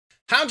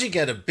How do you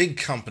get a big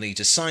company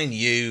to sign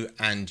you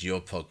and your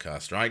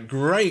podcast, right?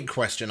 Great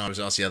question I was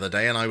asked the other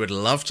day, and I would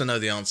love to know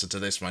the answer to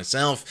this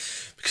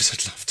myself because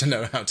I'd love to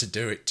know how to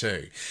do it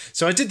too.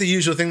 So I did the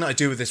usual thing that I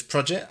do with this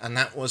project, and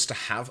that was to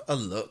have a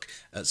look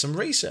at some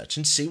research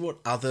and see what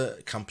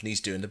other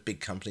companies do, and the big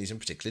companies in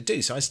particular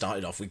do. So I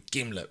started off with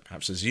Gimlet,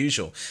 perhaps as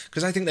usual,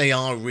 because I think they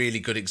are a really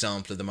good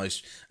example of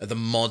the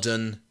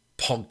modern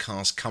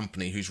podcast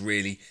company who's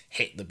really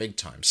hit the big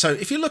time. So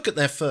if you look at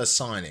their first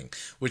signing,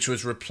 which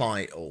was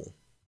Reply All,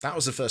 that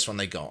was the first one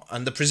they got.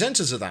 And the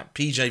presenters of that,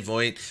 PJ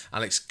Voigt,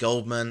 Alex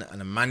Goldman, and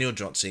Emmanuel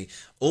Drozzi,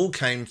 all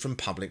came from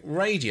public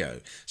radio.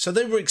 So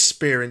they were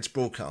experienced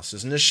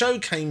broadcasters. And the show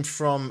came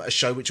from a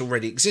show which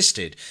already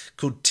existed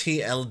called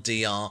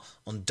TLDR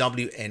on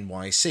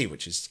WNYC,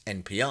 which is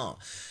NPR.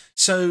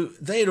 So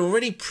they had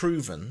already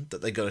proven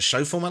that they got a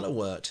show format that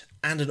worked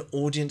and an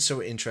audience who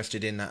were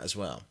interested in that as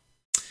well.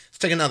 Let's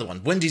take another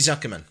one. Wendy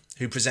Zuckerman,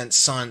 who presents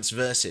Science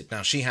Versus.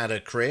 Now, she had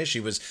a career. She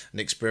was an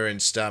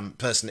experienced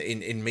person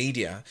in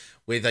media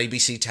with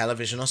ABC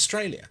Television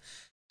Australia.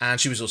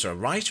 And she was also a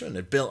writer and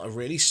had built a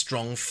really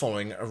strong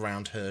following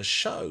around her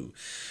show.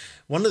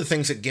 One of the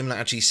things that Gimlet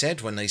actually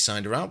said when they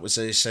signed her up was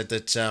they said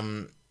that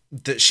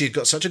she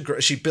built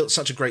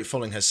such a great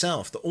following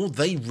herself that all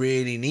they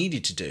really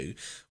needed to do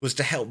was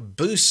to help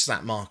boost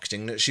that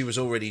marketing that she was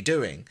already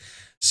doing,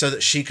 so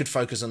that she could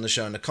focus on the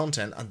show and the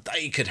content, and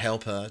they could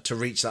help her to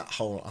reach that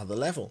whole other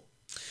level.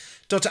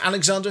 Dr.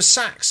 Alexandra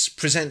Sachs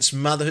presents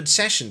Motherhood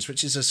Sessions,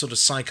 which is a sort of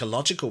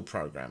psychological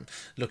program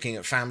looking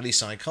at family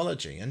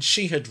psychology. And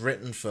she had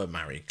written for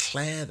Marie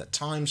Claire, The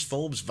Times,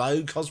 Forbes,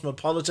 Vogue,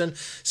 Cosmopolitan.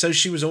 So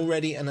she was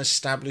already an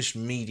established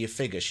media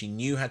figure. She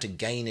knew how to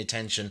gain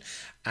attention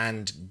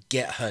and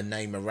get her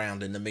name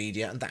around in the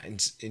media. And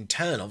that in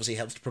turn obviously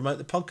helps to promote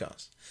the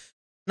podcast.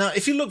 Now,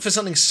 if you look for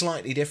something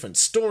slightly different,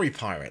 Story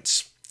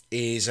Pirates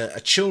is a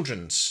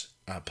children's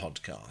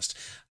podcast.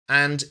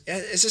 And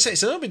as I say,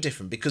 it's a little bit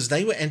different because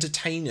they were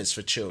entertainers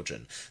for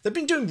children. They've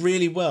been doing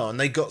really well, and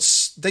they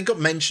got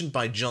mentioned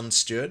by Jon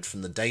Stewart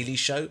from The Daily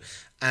Show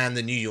and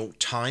the New York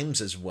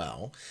Times as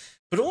well.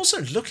 But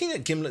also, looking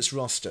at Gimlet's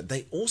roster,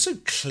 they also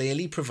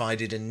clearly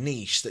provided a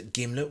niche that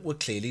Gimlet were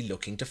clearly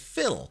looking to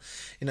fill.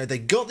 You know, they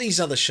got these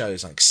other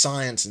shows like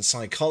science and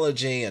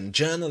psychology and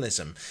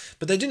journalism,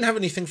 but they didn't have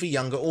anything for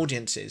younger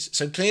audiences.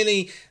 So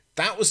clearly,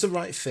 that was the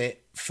right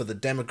fit for the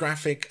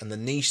demographic and the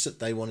niche that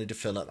they wanted to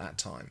fill at that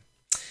time.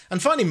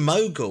 And finally,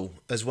 Mogul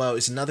as well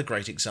is another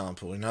great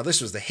example. Now,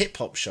 this was the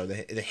hip-hop show, the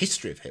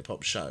history of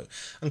hip-hop show.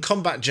 And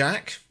Combat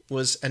Jack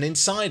was an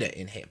insider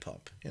in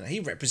hip-hop. You know, he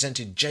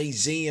represented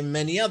Jay-Z and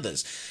many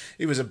others.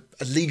 He was a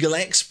legal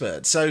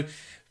expert.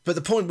 But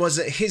the point was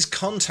that his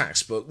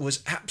contacts book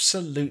was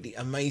absolutely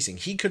amazing.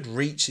 He could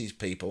reach these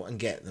people and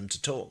get them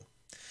to talk.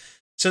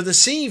 So the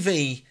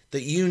CV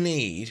that you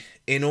need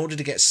in order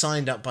to get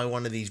signed up by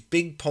one of these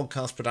big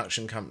podcast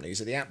production companies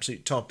at the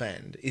absolute top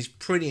end is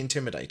pretty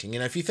intimidating. You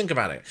know, if you think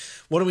about it,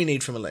 what do we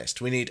need from a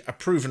list? We need a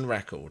proven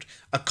record,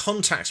 a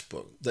contacts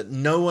book that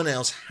no one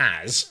else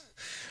has,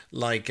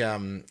 like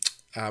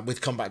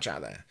with Combat Jack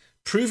there,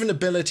 proven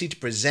ability to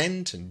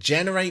present and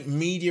generate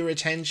media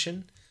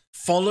attention,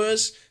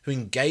 followers who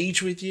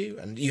engage with you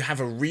and you have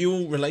a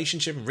real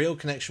relationship and real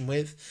connection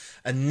with,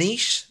 a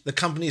niche the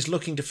company is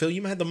looking to fill.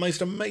 You may have the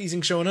most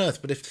amazing show on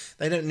earth, but if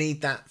they don't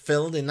need that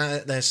filled in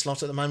their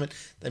slot at the moment,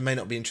 they may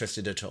not be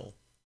interested at all.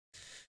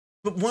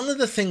 But one of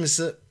the things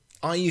that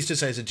I used to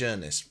say as a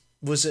journalist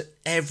was that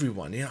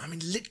everyone,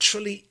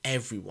 literally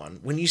everyone,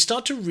 when you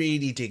start to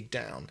really dig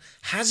down,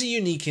 has a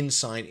unique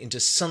insight into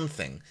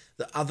something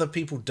that other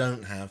people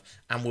don't have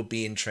and would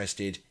be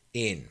interested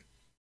in.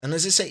 And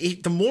as I say,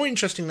 the more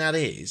interesting that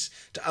is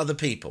to other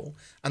people,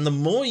 and the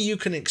more you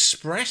can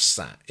express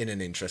that in an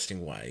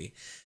interesting way,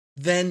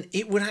 then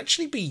it would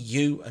actually be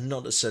you and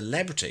not a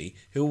celebrity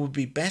who would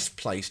be best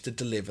placed to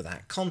deliver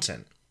that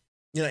content.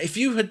 You know, if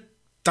you had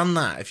done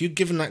that, if you'd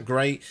given that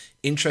great,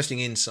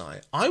 interesting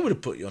insight, I would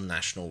have put you on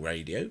national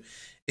radio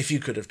if you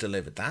could have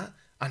delivered that.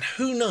 And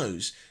who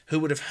knows who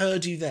would have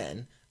heard you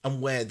then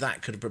and where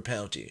that could have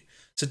propelled you.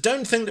 So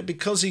don't think that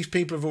because these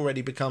people have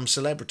already become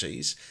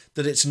celebrities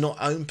that it's not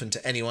open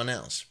to anyone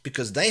else,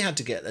 because they had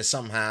to get there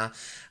somehow.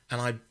 And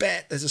I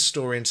bet there's a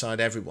story inside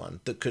everyone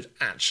that could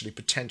actually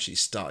potentially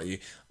start you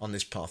on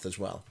this path as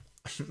well.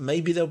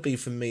 Maybe there'll be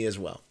for me as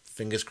well.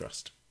 Fingers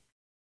crossed.